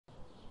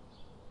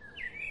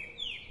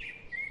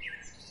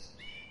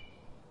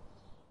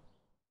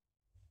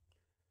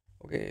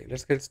Okay,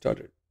 let's get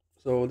started.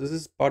 So this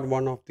is part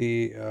one of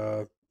the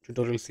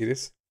tutorial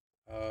series.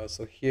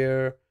 So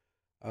here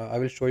I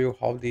will show you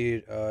how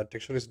the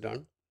texture is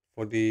done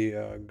for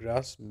the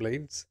grass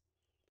blades.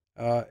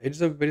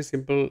 It's a very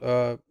simple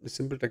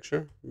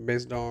texture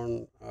based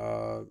on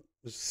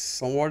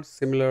somewhat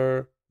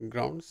similar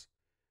grounds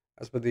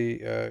as per the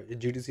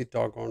GDC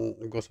talk on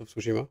Ghost of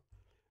Tsushima.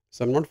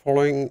 So I'm not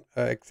following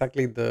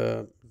exactly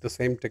the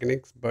same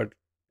techniques, but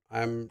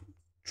I'm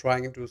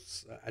trying to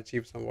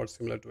achieve somewhat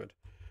similar to it.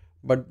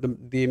 But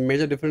the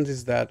major difference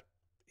is that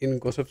in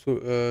Ghost of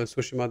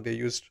Tsushima they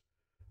used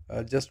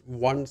just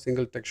one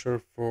single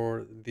texture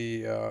for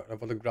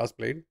the grass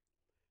blade,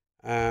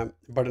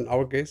 but in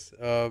our case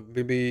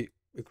we'll be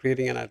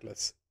creating an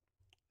atlas.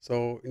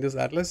 So in this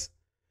atlas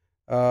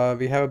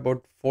we have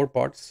about four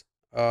parts.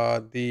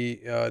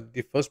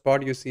 The first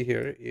part you see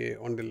here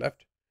on the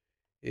left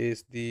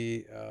is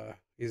the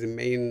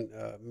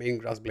main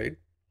grass blade.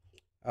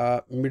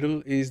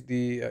 Middle is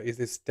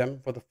the stem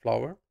for the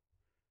flower.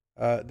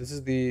 This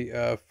is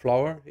the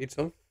flower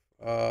itself,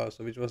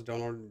 so which was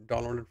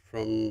downloaded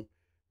from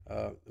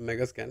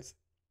Megascans,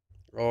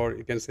 or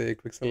you can say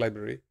Quixel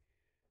library,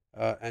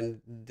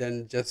 and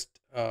then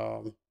just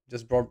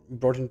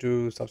brought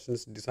into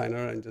Substance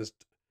Designer, and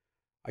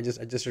I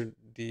just adjusted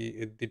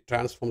the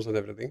transforms and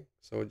everything,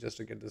 so just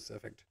to get this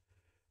effect.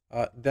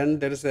 Then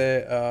there's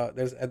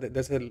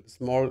a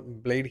small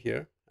blade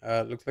here.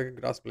 Looks like a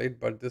grass blade,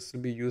 but this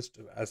will be used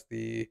as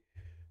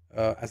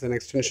an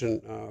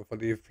extension for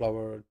the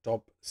flower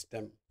top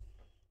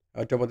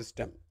of the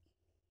stem.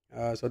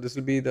 So this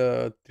will be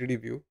the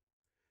 3D view.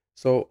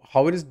 So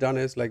how it is done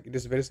is like it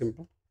is very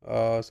simple.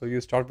 So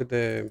you start with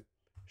a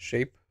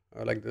shape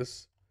like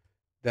this,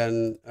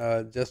 then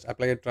just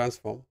apply a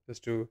transform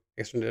just to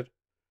extend it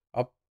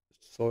up,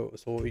 so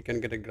you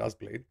can get a grass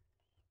blade.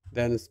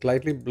 Then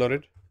slightly blur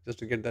it just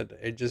to get that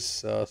edges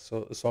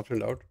so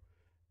softened out.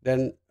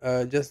 Then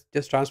just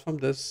transform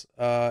this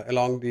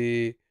along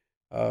the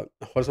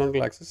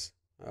horizontal axis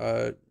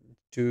uh,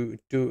 to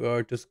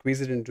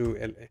squeeze it into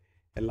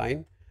a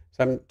line.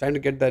 So I'm trying to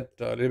get that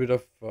little bit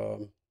of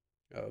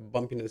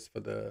bumpiness for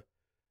the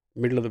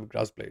middle of the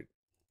grass blade.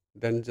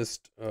 Then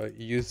just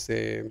use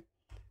a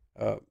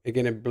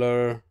again a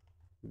blur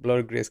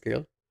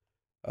grayscale,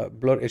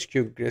 blur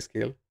HQ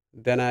grayscale.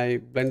 Then I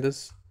blend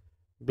this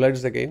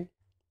again,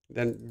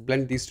 then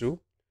blend these two.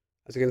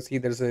 As you can see,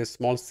 there's a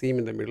small seam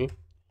in the middle.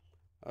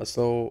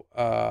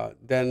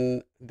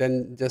 Then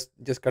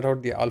just cut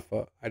out the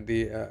alpha at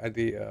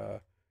the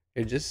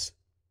edges.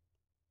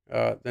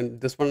 Then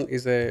this one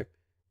is a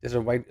just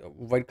a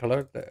white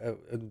color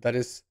that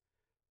is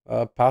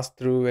passed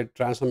through a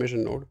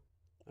transformation node,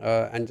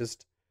 and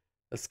just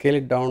scale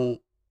it down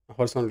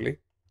horizontally.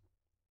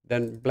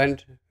 Then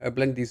blend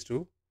these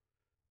two.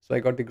 So I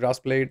got the grass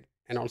blade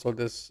and also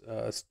this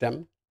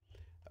stem.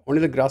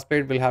 Only the grass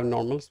blade will have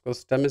normals because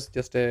stem is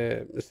just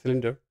a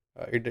cylinder.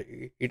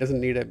 It doesn't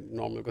need a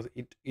normal because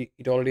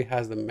it already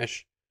has the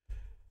mesh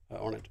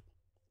on it.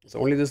 So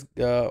only this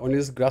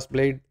grass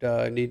blade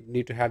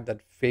need to have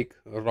that fake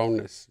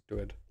roundness to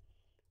it.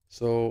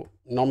 So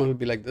normal will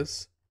be like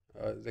this,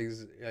 like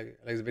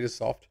it's very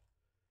soft.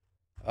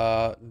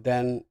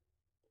 Then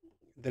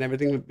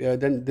everything will be,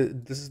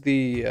 this is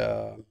the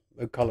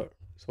color.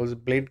 So the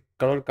blade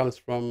color comes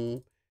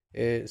from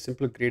a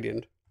simple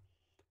gradient.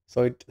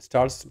 So it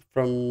starts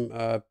from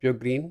pure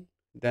green,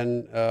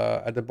 then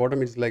at the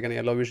bottom it's like an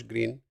yellowish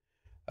green,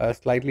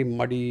 slightly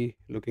muddy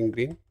looking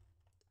green.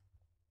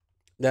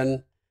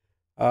 This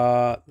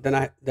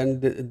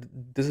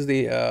is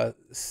the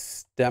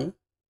stem.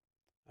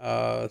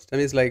 Stem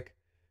is like,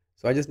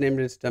 so I just named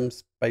it stem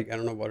spike. I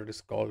don't know what it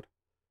is called.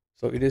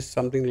 So it is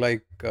something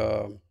like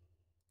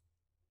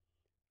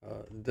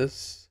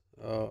this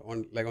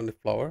on the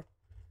flower.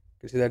 You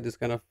can see that this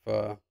kind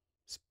of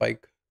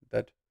spike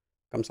that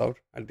comes out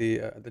at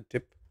the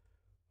tip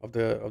of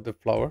the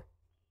flower.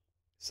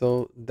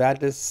 So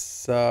that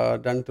is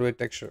done through a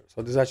texture.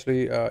 So this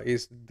actually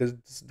this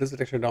is a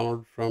texture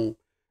download from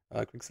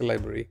Quixel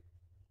library.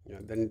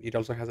 Yeah, then it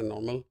also has a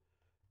normal.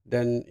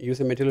 Then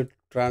use a material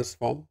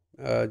transform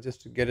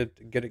just to get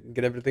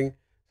everything.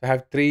 So I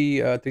have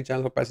three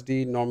channel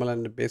opacity, normal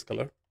and base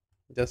color.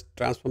 Just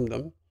transform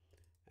them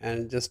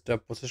and just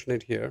position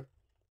it here.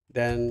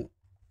 Then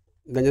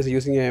just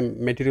using a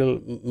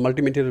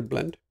multi-material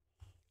blend,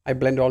 I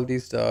blend all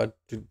these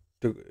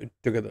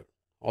together,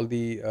 all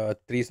the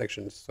three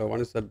sections. So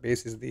one is the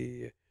base is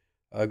the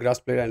grass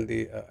blade and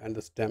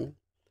the stem.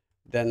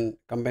 Then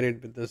combine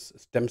it with this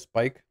stem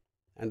spike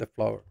and the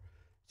flower.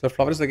 So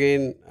flower is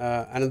again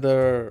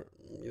another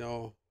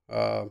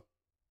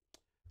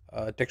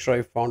texture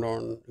I found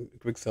on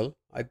Quixel.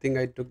 I think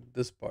I took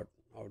this part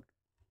out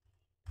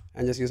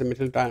and just use a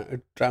material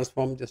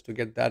transform just to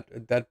get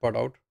that part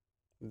out.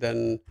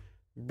 Then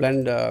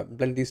blend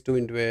these two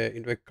into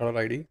a color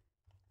ID.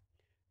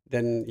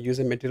 Then use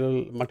a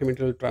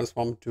multi-material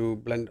transform to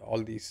blend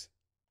all these.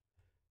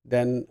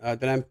 Then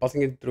I'm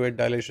passing it through a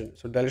dilation.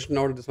 So dilation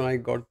node, this one I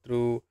got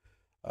through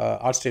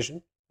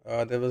ArtStation.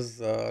 There was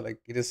like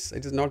it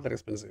is not that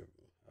expensive.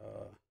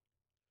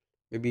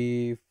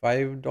 maybe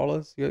 $5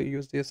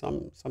 USD,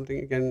 something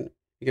you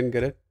can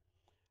get it.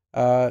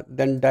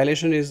 Then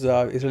dilation is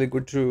really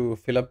good to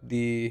fill up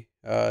the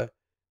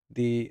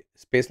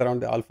space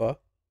around the alpha,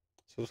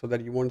 so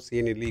that you won't see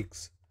any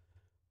leaks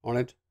on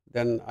it.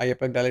 Then I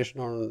apply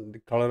dilation on the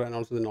color and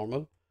also the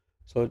normal.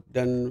 So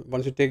then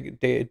once you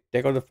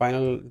take out the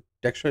final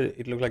texture,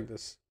 it looks like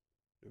this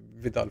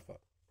with alpha,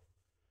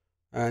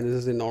 and this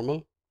is the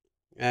normal.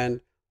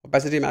 And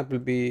opacity map will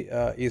be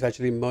is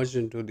actually merged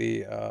into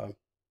the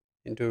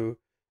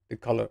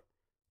color,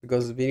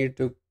 because we need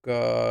to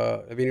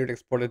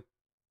export it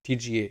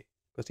TGA,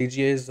 because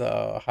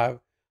TGAs have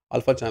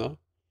alpha channel.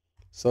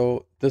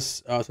 So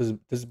this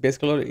base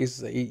color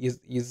is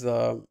it's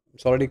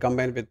already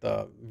combined with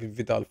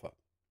alpha.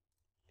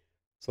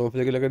 So if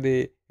you look at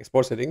the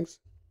export settings,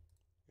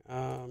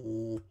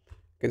 you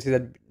can see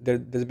that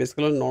there's base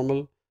color,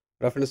 normal,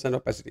 reference, and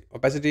opacity.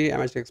 Opacity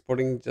I'm actually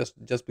exporting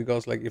just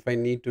because, like, if I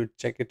need to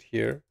check it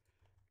here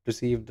to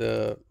see if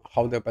the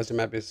how the opacity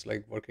map is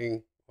like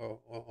working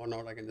or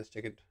not, I can just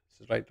check it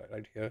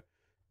right here,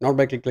 not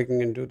by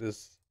clicking into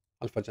this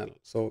alpha channel.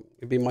 So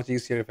it'd be much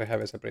easier if I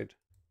have a separate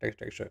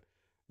texture.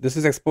 This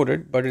is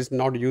exported, but it's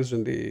not used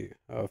in the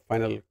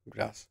final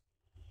grass.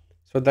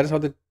 So that is how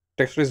the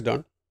texture is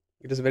done.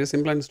 It is very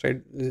simple and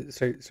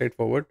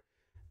straightforward.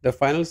 The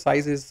final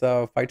size is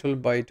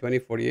 512 by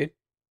 2048,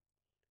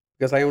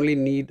 because I only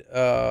need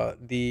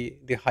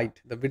the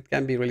height. The width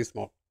can be really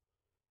small,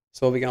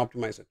 so we can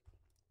optimize it.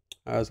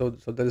 So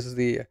this is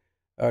the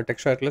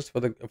texture atlas for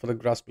the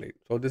grass blade.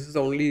 So this is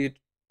the only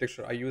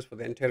texture I use for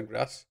the entire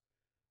grass,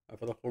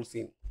 for the whole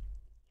scene.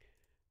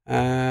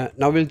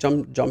 Now we'll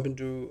jump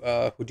into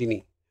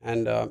Houdini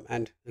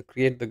and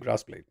create the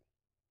grass blade.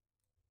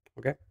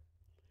 Okay.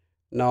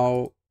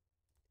 Now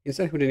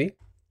inside Houdini,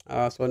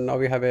 so now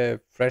we have a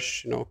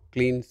fresh,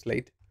 clean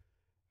slate.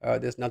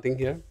 There's nothing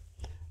here.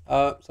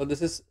 So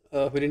this is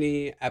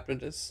Houdini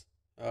Apprentice.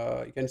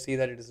 You can see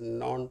that it is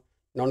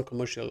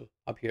non-commercial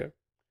up here.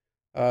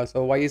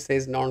 So why it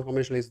says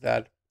non-commercial is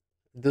that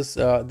this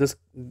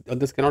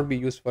cannot be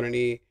used for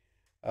any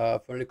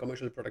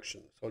commercial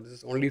production. So this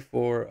is only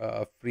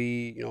for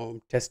free,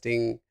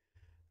 testing.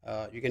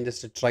 You can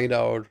just try it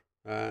out.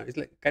 It's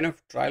like kind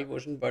of trial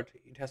version, but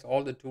it has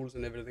all the tools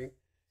and everything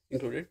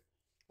included.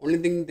 Only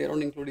thing they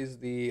don't include is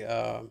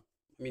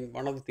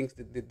one of the things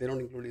that they don't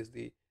include is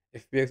the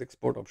FBX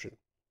export option,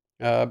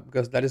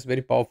 because that is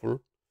very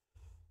powerful.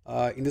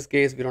 In this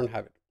case, we don't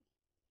have it.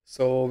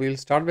 So we'll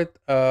start with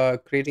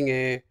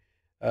creating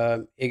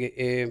um,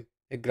 a,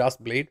 a grass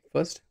blade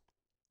first,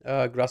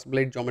 grass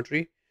blade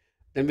geometry.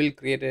 Then we'll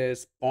create a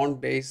spawn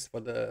base for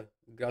the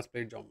grass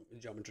blade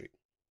geometry.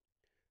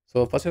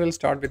 So first, I will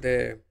start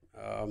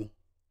um,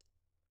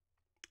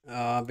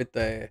 with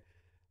a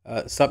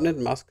subnet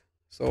mask.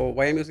 So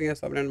why I'm using a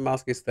subnet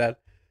mask is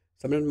that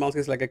subnet mask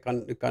is like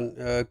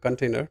a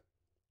container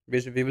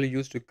which we will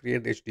use to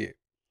create the HDA.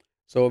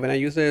 So when I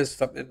use a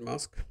subnet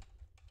mask,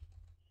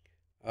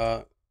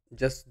 uh,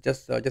 just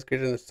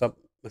create a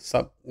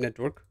sub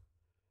network.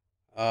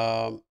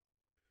 So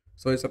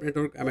in sub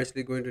network, I'm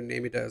actually going to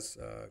name it as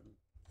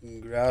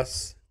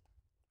grass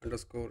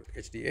underscore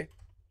HDA.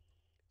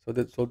 So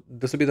this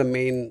will be the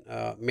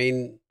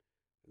main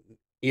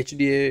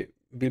HDA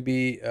will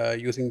be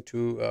using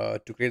to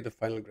create the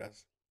final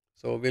grass.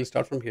 So we'll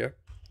start from here,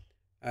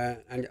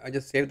 and I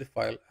just save the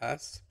file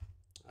as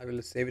I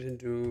will save it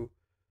into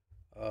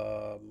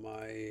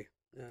my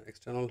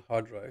external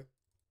hard drive,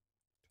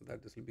 so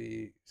that this will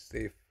be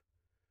safe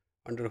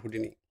under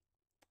Houdini.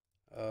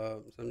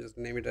 So I'm just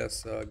name it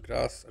as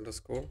grass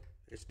underscore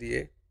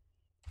HDA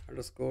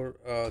underscore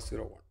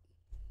 01.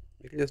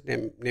 You can just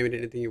name it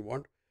anything you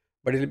want,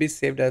 but it will be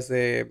saved as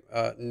a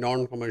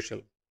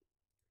non-commercial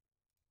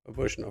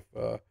version of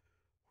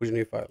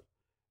Houdini file.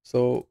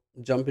 So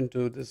jump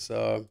into this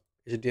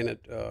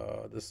HDNet,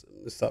 this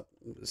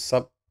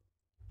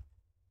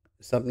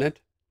subnet.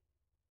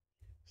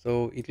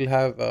 So it will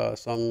have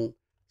some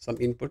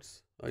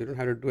inputs. You don't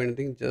have to do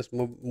anything; just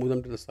move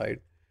them to the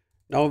side.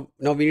 Now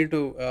we need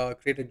to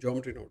create a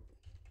geometry node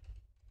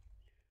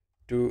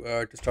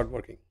to start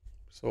working.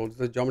 So this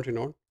is a geometry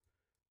node.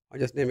 I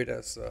just name it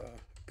as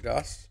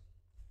grass.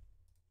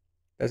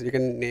 As you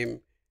can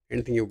name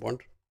anything you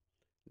want.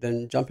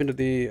 Then jump into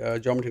the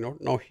geometry node.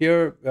 Now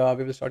here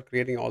we will start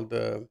creating all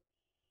the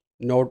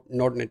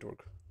node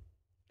network.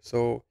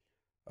 So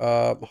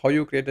how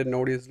you create a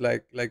node is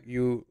like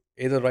you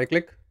either right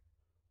click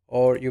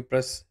or you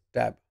press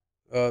tab.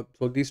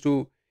 So these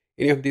two,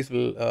 any of these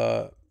will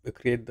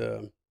create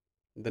the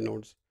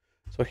nodes.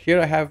 So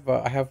here I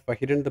have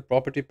hidden the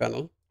property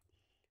panel.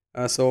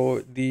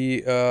 So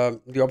the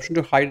option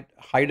to hide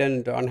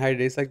and unhide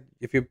is like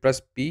if you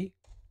press P,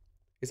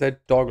 it's a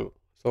toggle.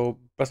 So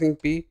pressing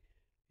P,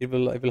 it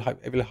will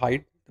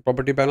hide the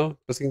property panel.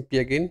 Pressing P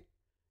again,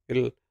 it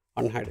will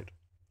unhide it.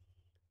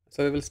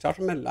 So we will start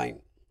from a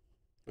line.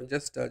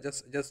 Just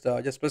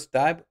press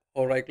tab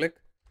or right click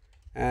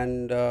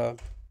and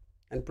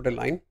put a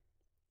line.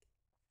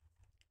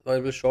 So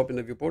it will show up in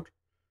the viewport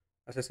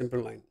as a simple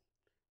line.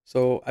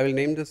 So I will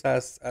name this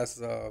as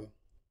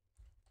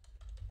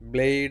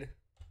blade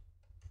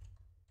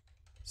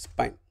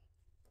spine.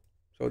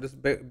 So this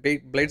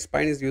blade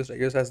spine is used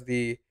as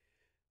the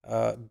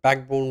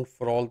backbone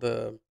for all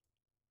the,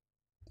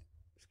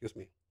 excuse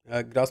me,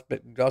 grass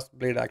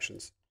blade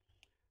actions.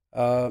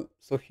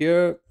 So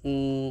here,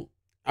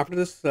 after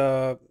this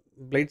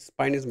blade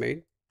spine is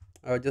made,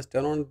 just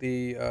turn on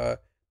the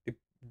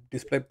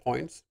display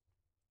points.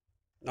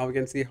 Now we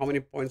can see how many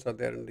points are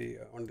there in the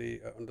on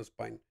the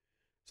spine.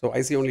 So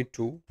I see only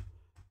two.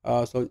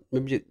 So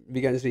maybe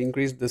we can actually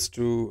increase this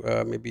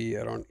to maybe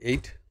around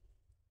 8.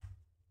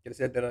 You can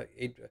say there are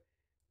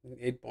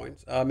 8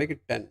 points. Make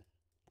it 10.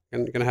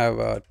 You can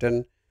have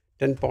 10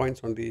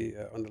 points on the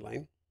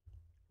line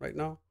right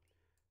now.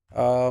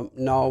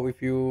 Now,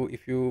 if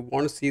you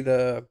want to see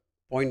the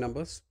point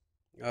numbers,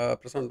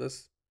 press on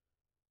this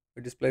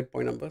display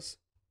point numbers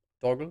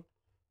toggle.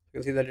 You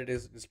can see that it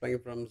is displaying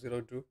from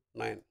 0 to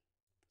 9.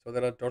 So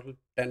there are total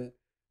 10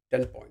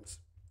 points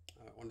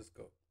on this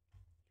curve.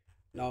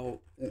 Now,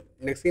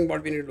 next thing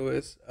what we need to do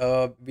is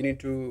we need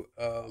to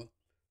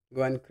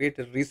go and create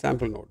a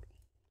resample node.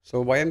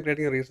 So why I'm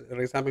creating a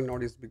resample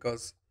node is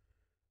because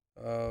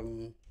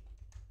um,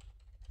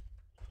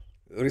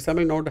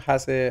 resample node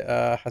has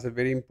a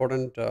very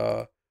important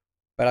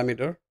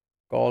parameter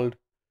called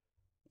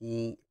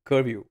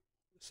curve view.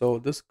 So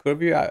this curve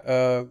view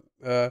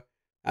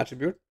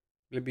attribute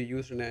will be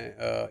used in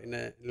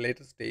a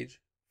later stage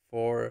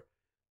for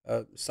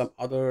some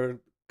other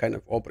kind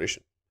of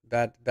operation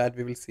that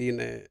we will see in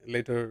a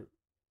later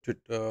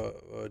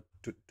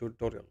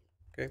tutorial.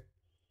 Okay.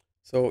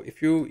 So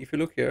if you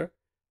look here,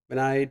 when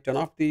I turn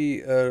off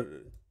the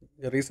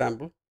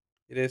resample,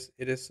 it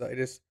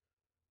is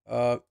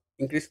uh,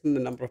 increasing the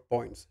number of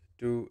points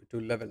to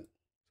 11.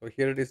 So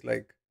here it is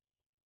like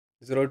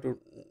 0 to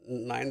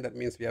 9, that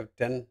means we have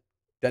 10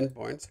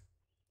 points.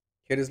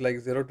 Here is like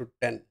 0 to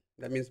 10,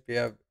 that means we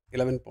have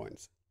 11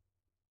 points.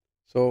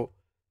 So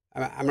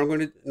I'm not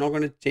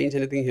going to change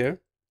anything here.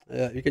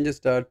 You can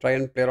just try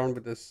and play around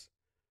with this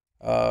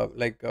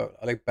like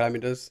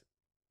parameters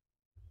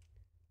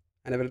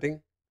and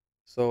everything.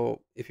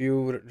 So if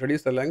you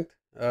reduce the length,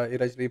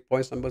 it actually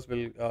points numbers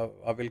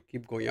will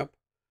keep going up.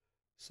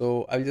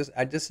 So I'll just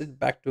adjust it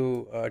back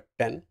to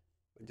 10,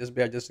 just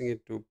by adjusting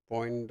it to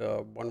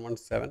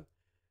 0.117.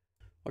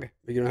 Okay,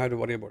 you don't have to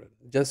worry about it.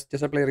 Just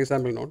apply a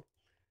resample node.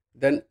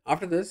 Then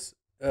after this,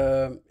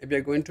 if we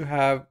are going to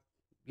have,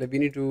 like, we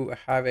need to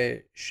have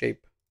a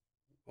shape,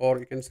 or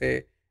you can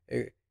say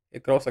a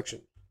cross section.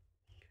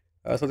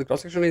 So the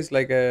cross section is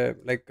like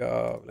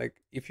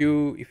if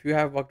you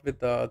have worked with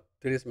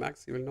 3ds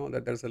Max, you will know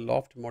that there's a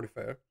loft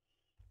modifier.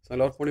 So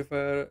loft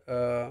modifier,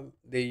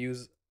 they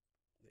use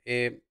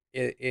a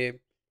a, a,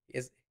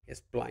 a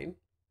spline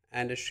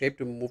and a shape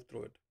to move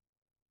through it.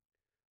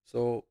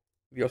 So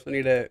we also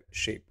need a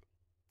shape.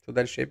 So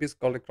that shape is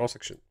called a cross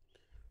section.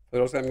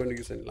 So also I'm going to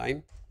use a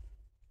line.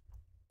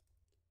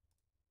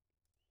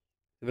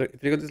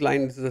 If you look at this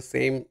line, this is the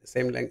same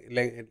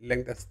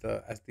length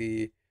as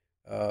the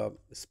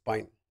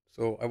spine.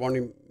 So I want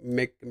to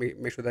make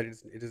sure that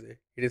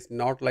it is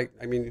not like,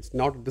 I mean, it's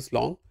not this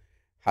long,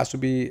 has to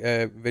be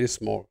very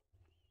small.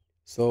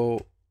 So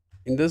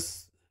in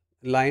this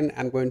line,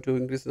 I'm going to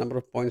increase the number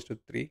of points to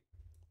 3.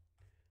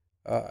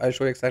 I'll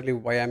show you exactly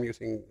why I'm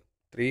using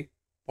 3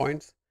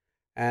 points,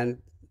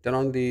 and turn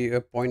on the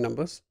point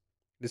numbers,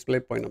 display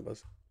point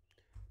numbers.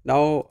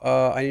 Now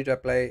I need to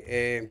apply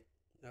a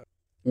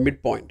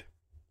midpoint.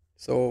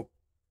 So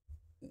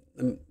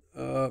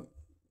the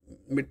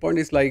midpoint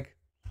is like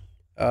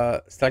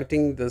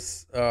selecting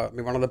this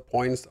one of the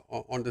points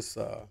on this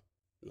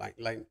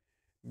line.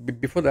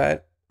 Before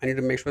that, I need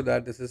to make sure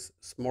that this is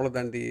smaller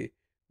than the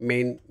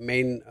main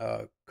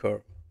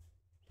curve.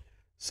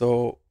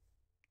 So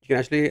you can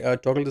actually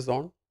toggle this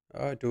on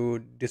to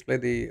display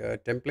the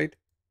template,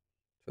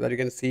 so that you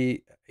can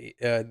see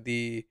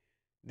the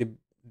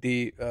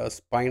the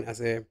spine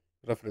as a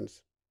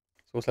reference.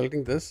 So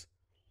selecting this,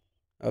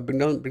 bring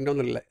down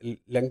the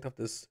length of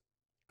this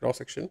cross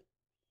section.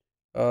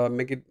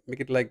 Make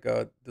it like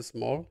this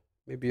small,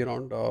 maybe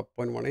around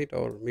 0.18,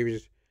 or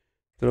maybe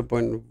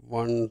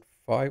 0.15,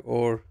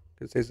 or you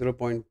can say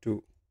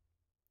 0.2.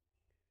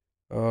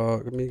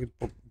 Make it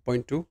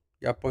 0.2.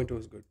 Yeah, 0.2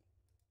 is good.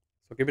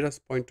 So keep it as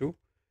 0.2.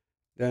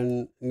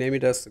 Then name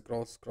it as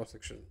cross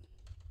section.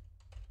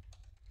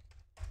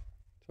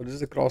 So this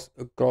is a cross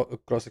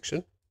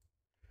section.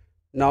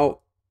 Now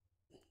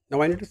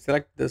I need to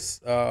select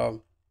this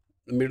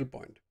middle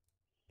point.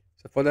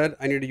 So for that,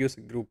 I need to use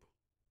a group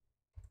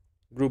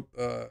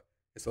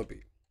SOP.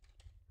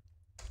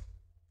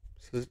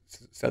 So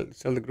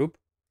sell the group.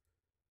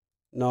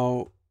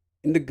 Now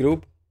in the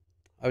group,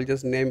 I will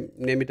just name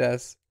it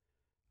as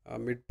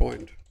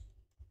midpoint.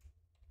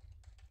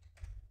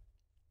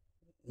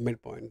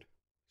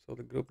 So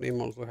the group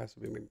name also has to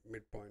be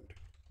midpoint.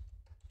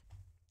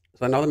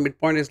 So now the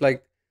midpoint is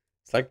like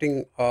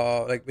selecting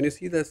like when you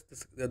see this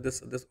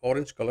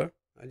orange color,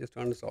 I just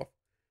turn this off.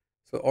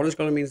 So orange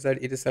color means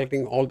that it is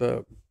selecting all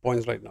the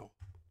points right now.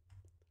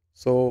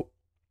 So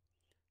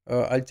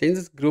I'll change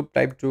this group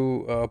type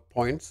to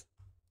points.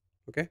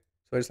 Okay,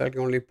 So it's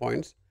selecting only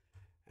points,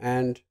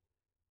 and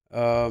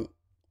um,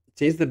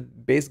 change the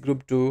base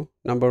group to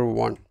number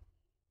 1,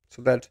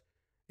 so that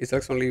it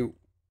selects only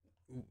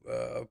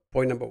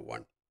point number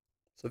 1.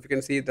 So if you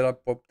can see, there are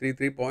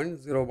three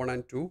points, 0, 1,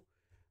 and 2.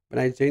 When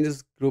I change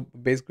this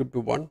base group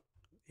to 1,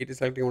 it is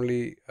selecting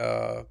only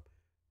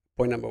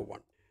point number 1.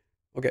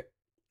 Okay,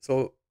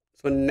 so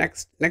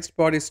next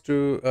part is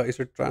to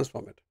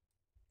transform it.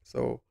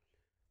 So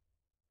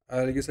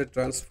I'll use a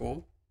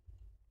transform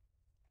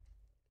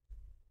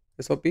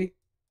SOP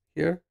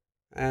here,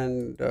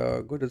 and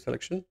go to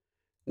selection.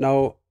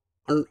 Now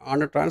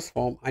under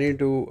transform, I need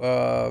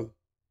to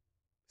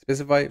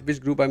specify which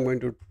group I'm going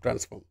to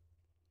transform.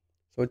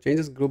 So change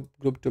this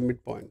group to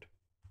midpoint.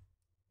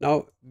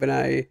 Now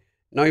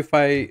if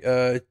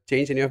I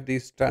change any of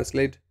these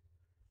translate,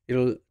 it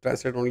will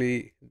translate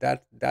only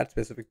that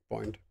specific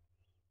point.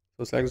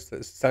 So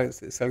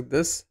select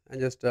this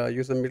and just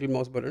use the middle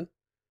mouse button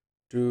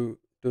to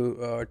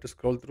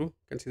scroll through.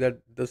 You can see that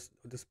this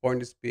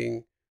point is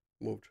being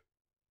moved.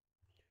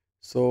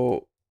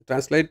 So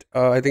translate,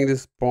 I think it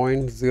is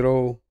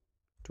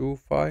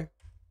 0.025.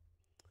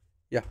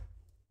 Yeah,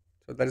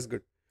 so that is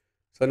good.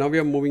 So now we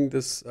are moving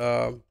this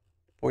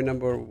point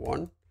number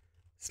 1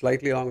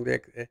 slightly along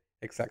the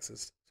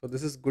x-axis. So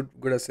this is good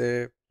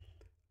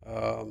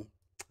um,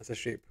 as a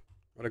shape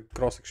or a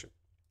cross section.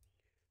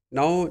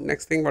 Now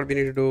next thing what we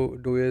need to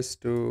do is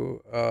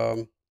to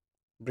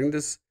bring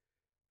this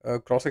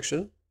cross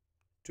section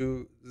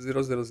to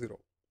 0, 0, 0.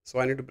 So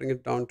I need to bring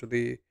it down to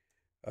the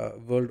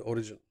world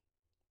origin.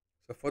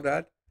 So for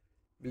that,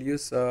 we'll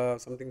use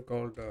something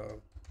called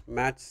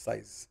match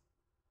size.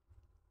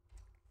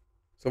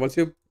 So once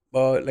you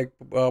put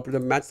the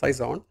match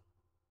size on,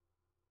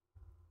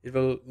 it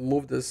will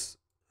move this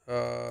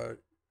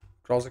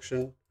cross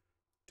section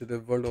to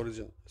the world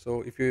origin.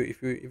 So if you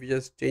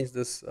just change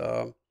this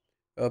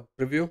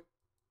preview,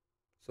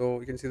 so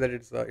you can see that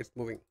it's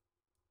moving.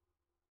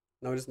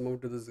 Now it's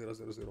moved to the 0,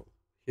 0, 0.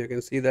 Here you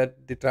can see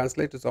that the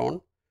translate is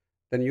on.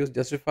 Then use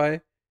justify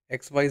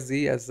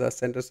XYZ as the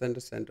center, center,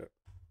 center.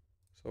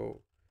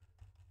 So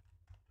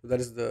that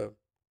is the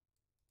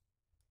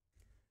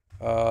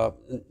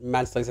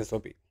match size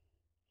SOP.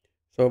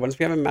 So once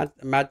we have a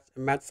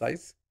match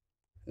size,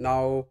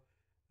 now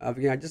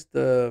we can adjust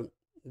the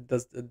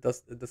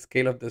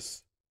scale of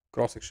this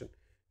cross section.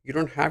 You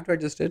don't have to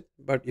adjust it,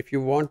 but if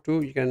you want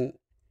to, you can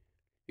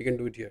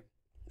do it here.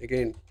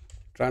 Again,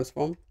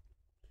 transform,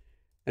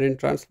 and in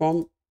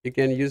transform you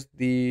can use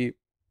the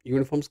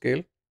uniform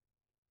scale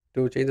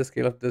to change the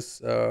scale of this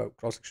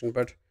cross section,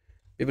 but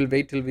we will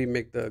wait till we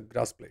make the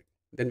grass blade,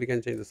 then we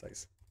can change the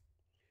size.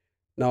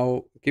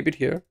 Now keep it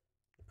here.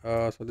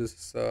 So this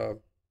is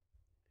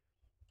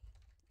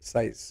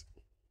size.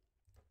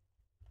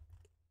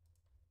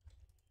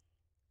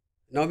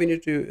 Now we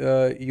need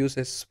to use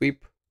a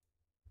sweep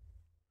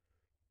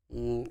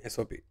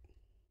SOP.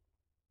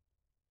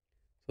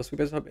 So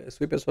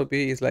sweep SOP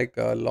is like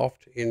a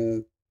loft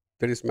in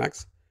 30s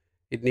Max.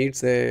 It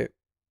needs a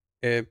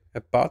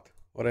path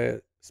or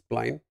a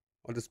spline,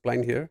 or the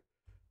spline here,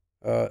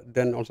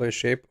 then also a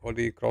shape or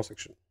the cross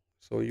section.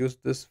 So use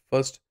this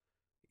first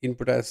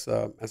input as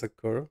a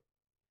curve,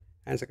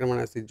 and second one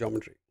as the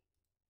geometry.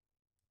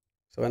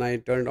 So when I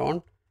turn it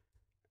on,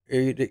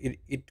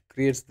 it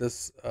creates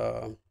this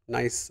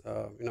nice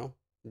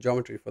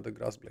geometry for the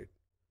grass blade.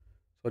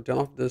 So turn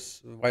off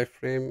this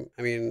wireframe,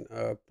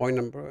 point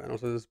number, and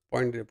also this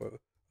point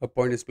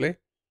display. You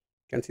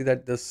can see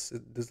that this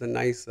is a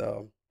nice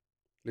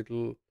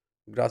little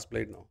grass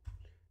blade now.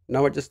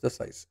 Now adjust the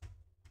size.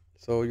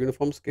 So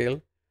uniform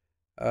scale,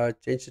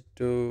 change it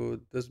to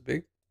this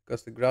big,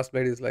 because the grass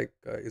blade is like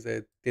is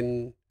a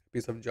thin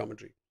piece of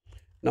geometry.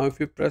 Now if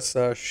you press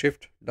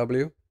Shift W,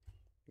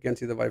 you can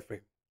see the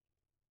wireframe.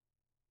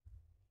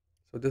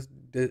 So this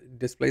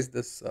displays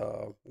this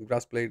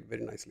grass blade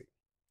very nicely.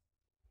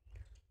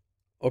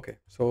 Okay,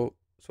 so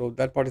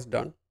that part is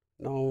done.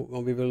 Now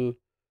we will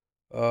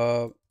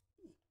uh,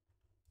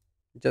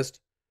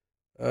 just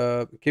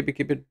keep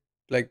it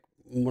like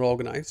more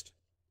organized.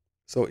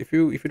 So if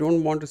you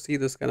don't want to see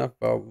this kind of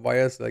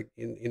wires like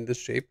in this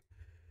shape,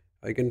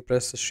 you can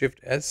press Shift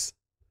S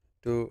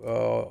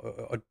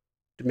to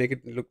make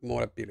it look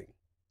more appealing.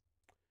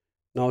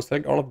 Now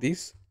select all of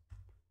these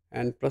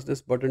and press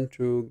this button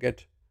to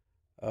get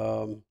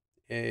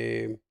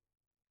a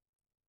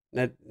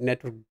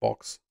network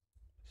box.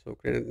 So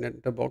create a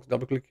network box,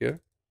 double click here.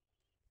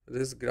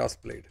 This is grass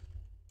blade.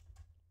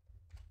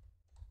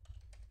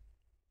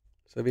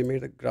 So we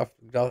made a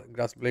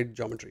grass blade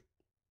geometry.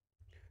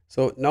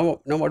 So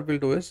now what we'll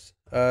do is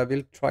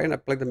we'll try and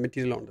apply the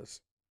material on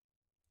this.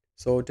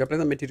 So to apply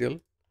the material,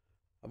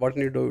 what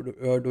you need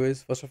to do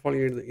is, first of all,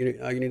 you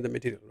need the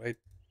material, right?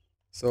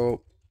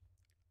 So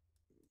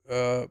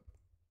uh,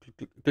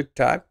 click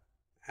tab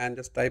and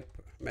just type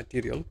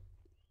material,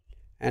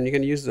 and you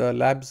can use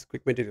labs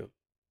quick material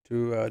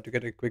to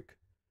get a quick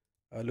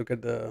look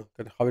at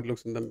how it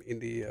looks in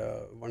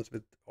the ones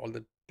with all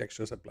the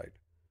textures applied.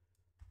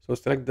 So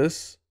select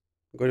this,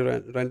 go to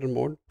render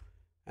mode,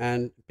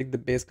 and pick the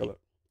base color.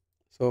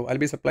 So I'll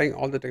be supplying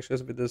all the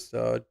textures with this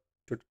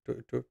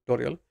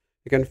tutorial.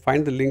 You can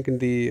find the link in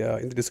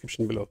the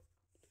description below.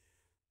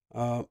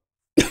 Uh,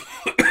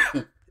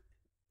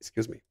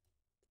 excuse me.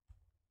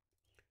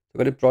 So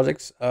go to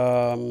projects,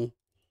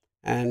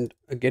 and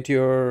get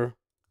your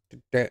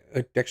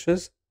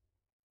textures.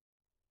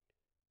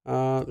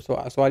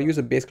 So I'll use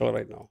a base color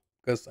right now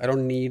because I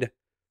don't need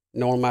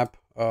normal map.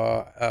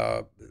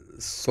 I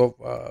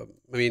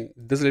mean,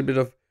 this is a little bit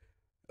of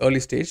early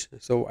stage,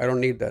 so I don't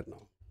need that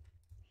now.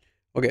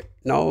 Okay,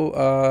 now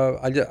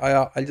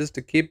I'll just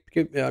keep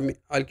I mean,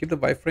 I'll keep the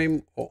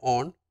wireframe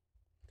on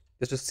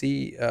just to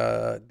see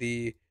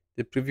the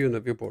preview in the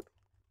viewport.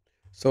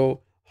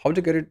 So how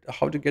to get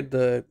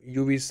the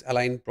UVs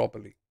aligned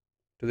properly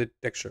to the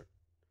texture.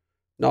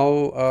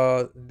 Now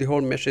the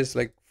whole mesh is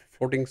like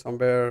floating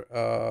somewhere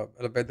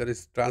where there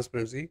is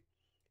transparency.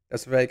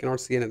 That's why I cannot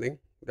see anything.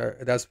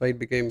 That's why it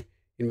became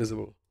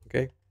invisible.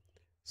 Okay,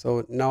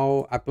 so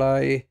now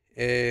apply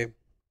a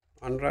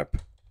unwrap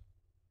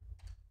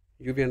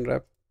UV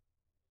unwrap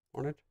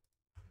on it.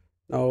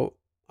 Now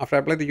after I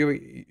apply the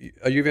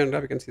UV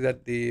unwrap, you can see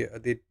that the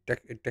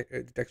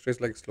texture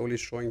is like slowly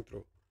showing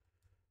through.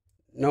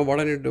 Now what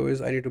I need to do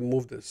is I need to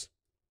move this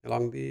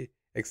along the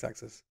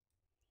x-axis.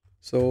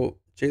 So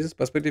change this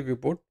perspective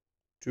viewport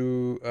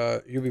to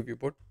UV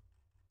viewport.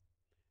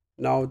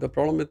 Now the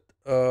problem with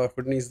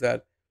Houdini is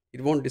that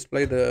it won't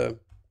display the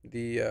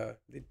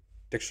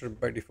texture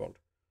by default.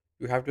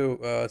 You have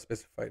to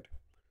specify it.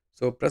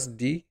 So press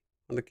D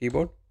on the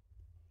keyboard,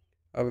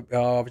 which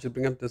will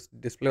bring up this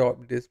display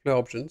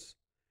options.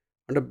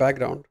 Under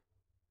background,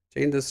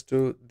 change this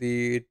to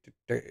the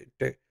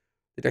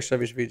texture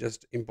which we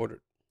just imported.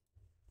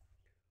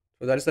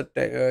 So that is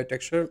the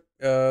texture.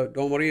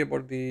 Don't worry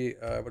about the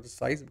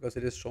size because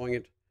it is showing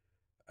it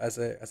as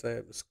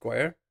a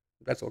square.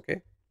 That's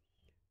okay.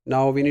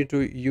 Now we need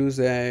to use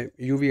a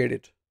UV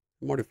edit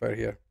modifier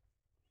here.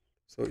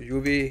 So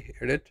UV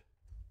edit.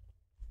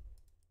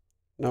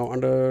 Now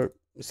under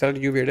select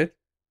UV edit,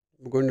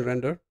 we're going to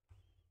render.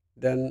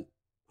 Then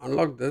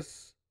unlock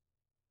this.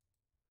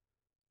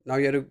 Now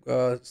you have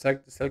to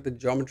select the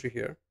geometry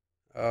here,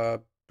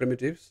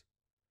 primitives,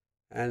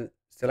 and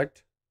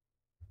select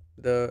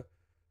the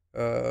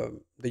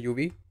the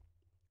UV.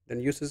 Then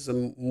use this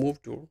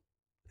move tool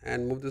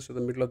and move this to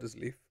the middle of this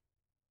leaf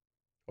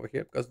over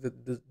here because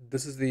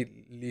this is the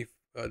leaf,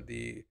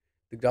 the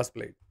grass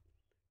blade.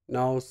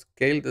 Now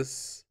scale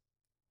this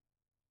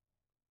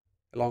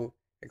along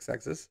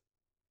x-axis.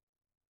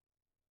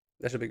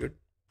 That should be good.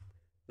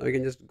 Now you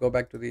can just go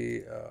back to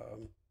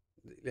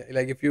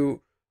like if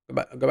you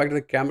go back to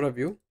the camera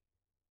view,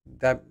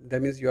 that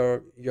means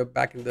you're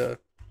back in the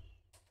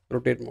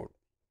rotate mode.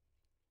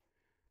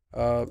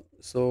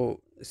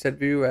 So set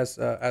view as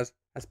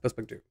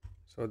perspective.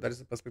 So that is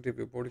the perspective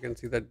viewport. You can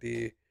see that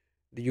the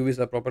UVs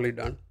are properly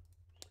done.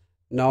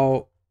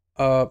 Now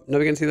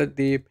we can see that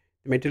the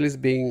material is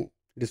being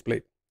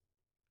displayed.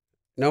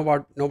 Now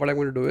what I'm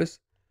going to do is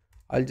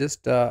I'll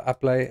just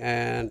apply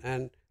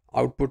an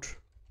output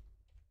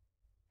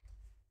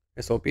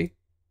SOP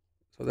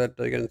so that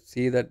you can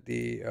see that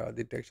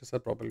the textures are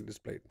properly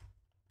displayed.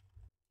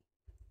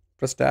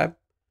 Press tab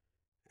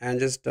and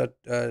just type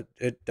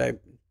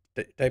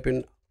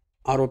in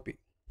ROP.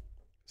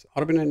 So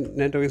ROP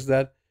network is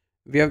that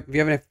we have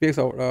an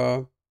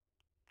FPX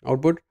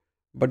output,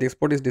 but the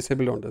export is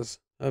disabled on this.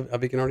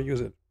 We cannot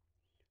use it.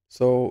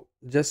 So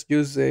just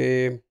use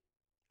a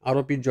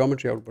ROP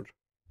geometry output.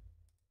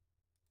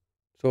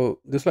 So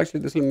this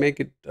will make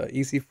it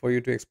easy for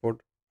you to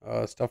export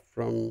stuff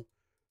from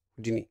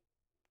Houdini.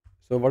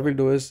 So what we'll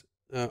do is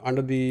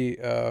under the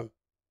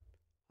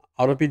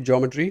ROP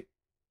geometry,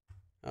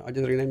 I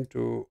just rename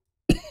to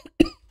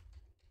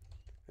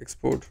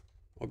export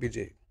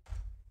OBJ.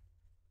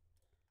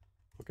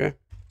 Okay.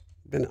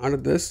 Then under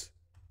this,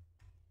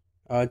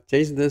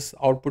 change this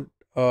output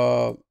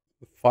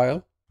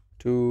file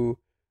to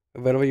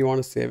wherever you want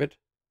to save it.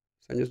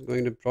 So I'm just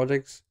going to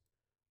projects,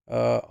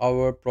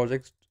 our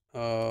projects,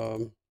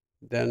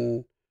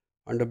 then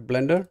under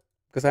Blender,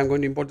 because I'm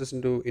going to import this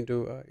into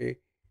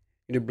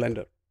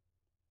Blender.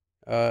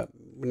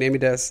 Name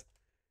it as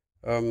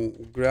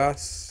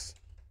grass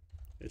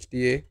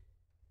HDA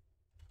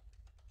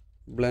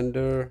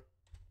Blender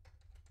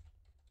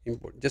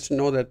import. Just to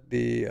know that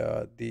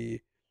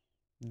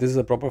this is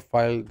a proper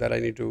file that I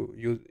need to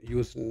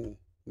use in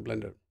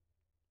Blender.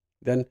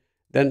 Then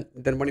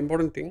one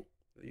important thing,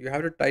 you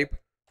have to type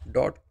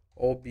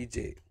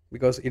 .obj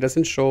because it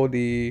doesn't show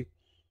the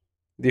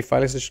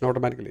file extension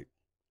automatically.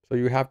 So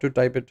you have to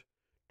type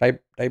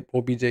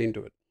obj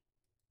into it.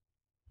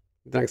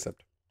 Then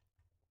accept.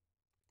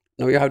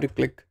 Now you have to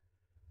click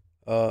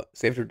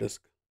save to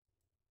disk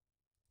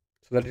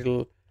so that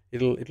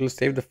it'll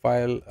save the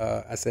file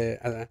as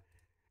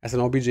an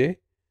obj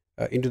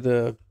into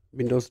the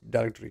Windows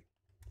directory.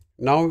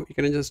 Now you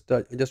can just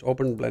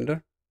open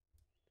Blender.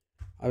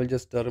 I will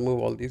just remove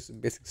all these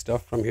basic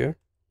stuff from here,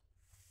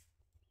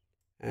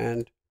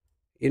 and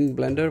in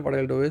Blender what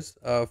I'll do is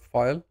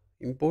file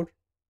import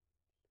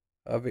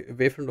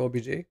wavefront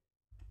obj,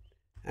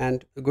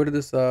 and go to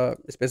this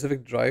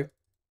specific drive,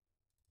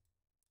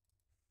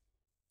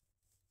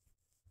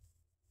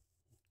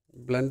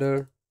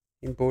 Blender,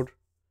 import,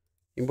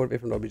 import wave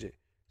from obj.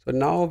 So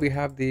now we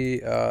have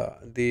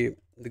the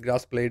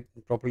grass blade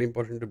properly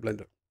imported into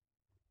Blender.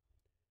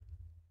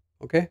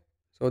 Okay,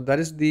 so that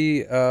is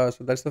the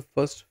that's the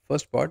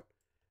first part,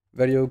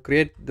 where you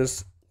create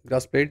this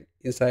grass blade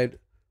inside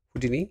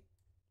Houdini,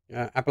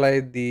 apply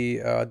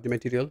the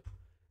material,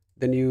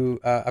 then you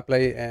apply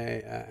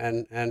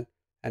an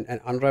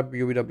unwrap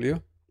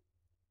UVW,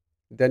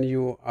 then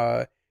you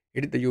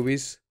edit the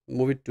UVs,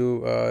 move it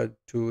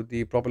to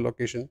the proper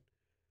location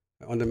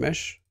on the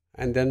mesh,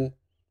 and then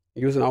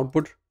use an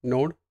output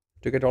node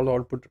to get all the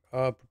output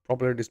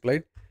properly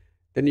displayed.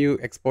 Then you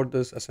export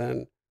this as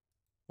an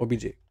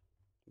obj.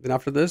 Then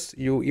after this,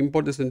 you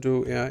import this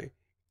into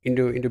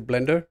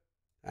Blender,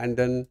 and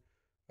then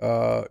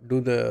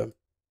do the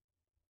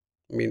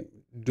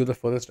do the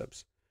further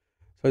steps.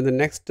 So in the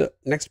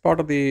next part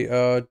of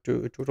the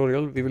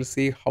tutorial, we will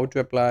see how to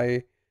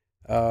apply,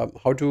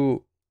 how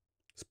to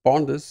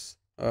spawn this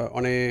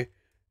on a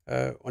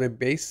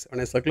base, on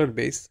a circular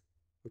base.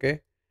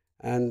 Okay,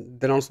 and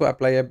then also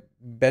apply a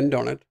bend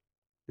on it,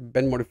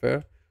 bend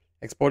modifier,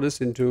 export this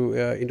into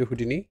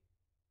Houdini.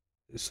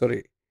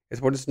 Sorry,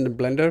 export this into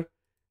Blender,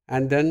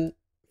 and then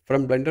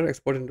from Blender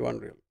export into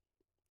Unreal.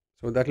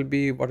 So that will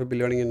be what we'll be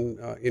learning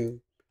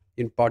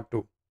in part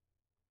 2.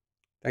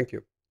 Thank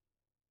you.